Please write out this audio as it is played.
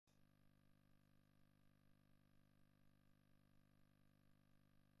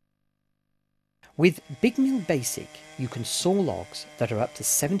With Big Mill Basic, you can saw logs that are up to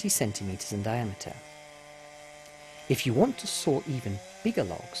 70 centimeters in diameter. If you want to saw even bigger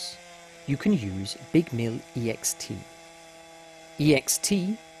logs, you can use Big Mill EXT.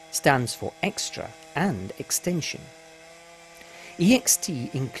 EXT stands for Extra and Extension.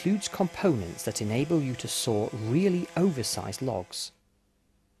 EXT includes components that enable you to saw really oversized logs.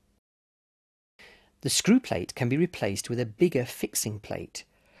 The screw plate can be replaced with a bigger fixing plate,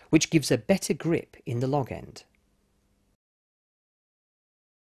 which gives a better grip in the log end.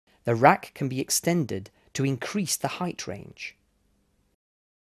 The rack can be extended to increase the height range.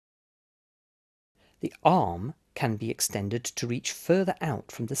 The arm can be extended to reach further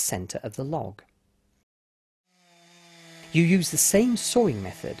out from the centre of the log. You use the same sawing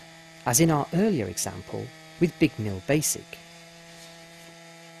method as in our earlier example with Big Mill Basic.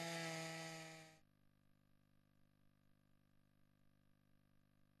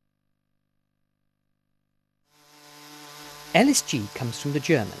 LSG comes from the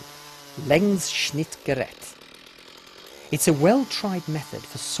German Längsschnittgerät. It's a well-tried method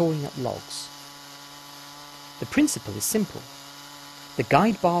for sawing up logs. The principle is simple. The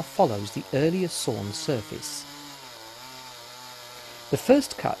guide bar follows the earlier sawn surface. The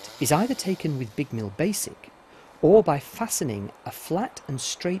first cut is either taken with Big Mill Basic or by fastening a flat and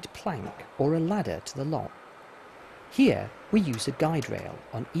straight plank or a ladder to the log. Here we use a guide rail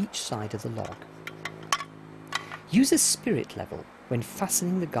on each side of the log. Use a spirit level when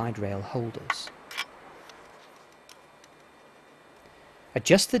fastening the guide rail holders.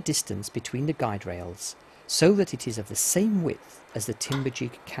 Adjust the distance between the guide rails so that it is of the same width as the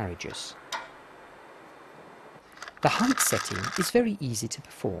TimberJig carriages. The height setting is very easy to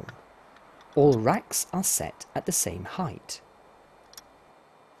perform. All racks are set at the same height.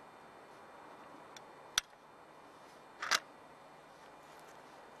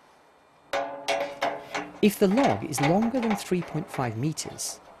 If the log is longer than 3.5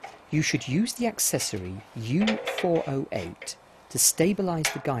 meters, you should use the accessory U408 to stabilize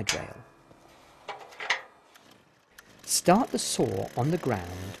the guide rail. Start the saw on the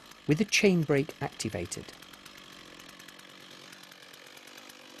ground with the chain brake activated.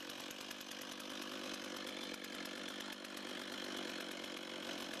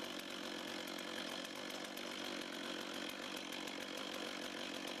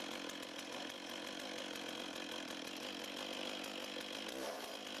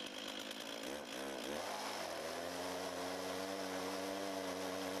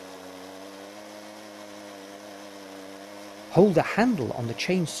 Hold the handle on the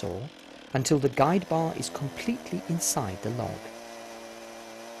chainsaw until the guide bar is completely inside the log.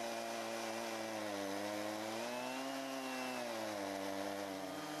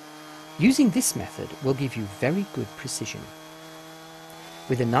 Using this method will give you very good precision.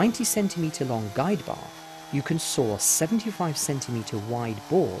 With a 90 cm long guide bar, you can saw 75 cm wide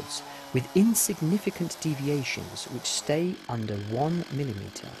boards with insignificant deviations which stay under 1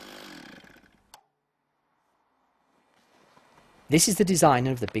 mm. This is the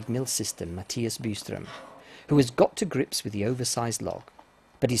designer of the Big Mill system, Matthias Byström, who has got to grips with the oversized log.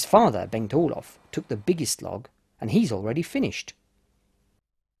 But his father, Bengt Olof, took the biggest log and he's already finished.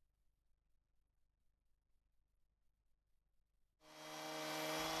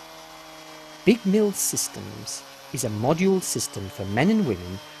 Big Mill Systems is a module system for men and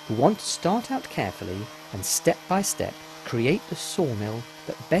women who want to start out carefully and step by step create the sawmill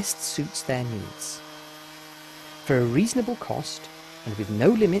that best suits their needs. For a reasonable cost and with no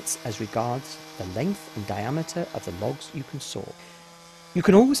limits as regards the length and diameter of the logs you can saw. You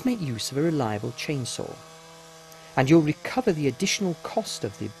can always make use of a reliable chainsaw, and you'll recover the additional cost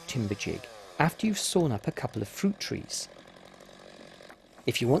of the TimberJig after you've sawn up a couple of fruit trees.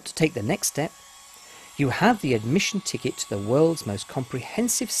 If you want to take the next step, you have the admission ticket to the world's most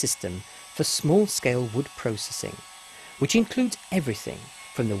comprehensive system for small-scale wood processing, which includes everything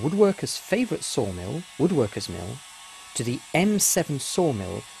from the woodworker's favourite sawmill, Woodworker's Mill, to the M7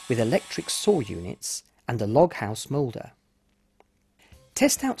 sawmill with electric saw units and the log house moulder.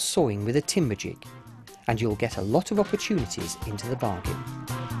 Test out sawing with a TimberJig and you'll get a lot of opportunities into the bargain.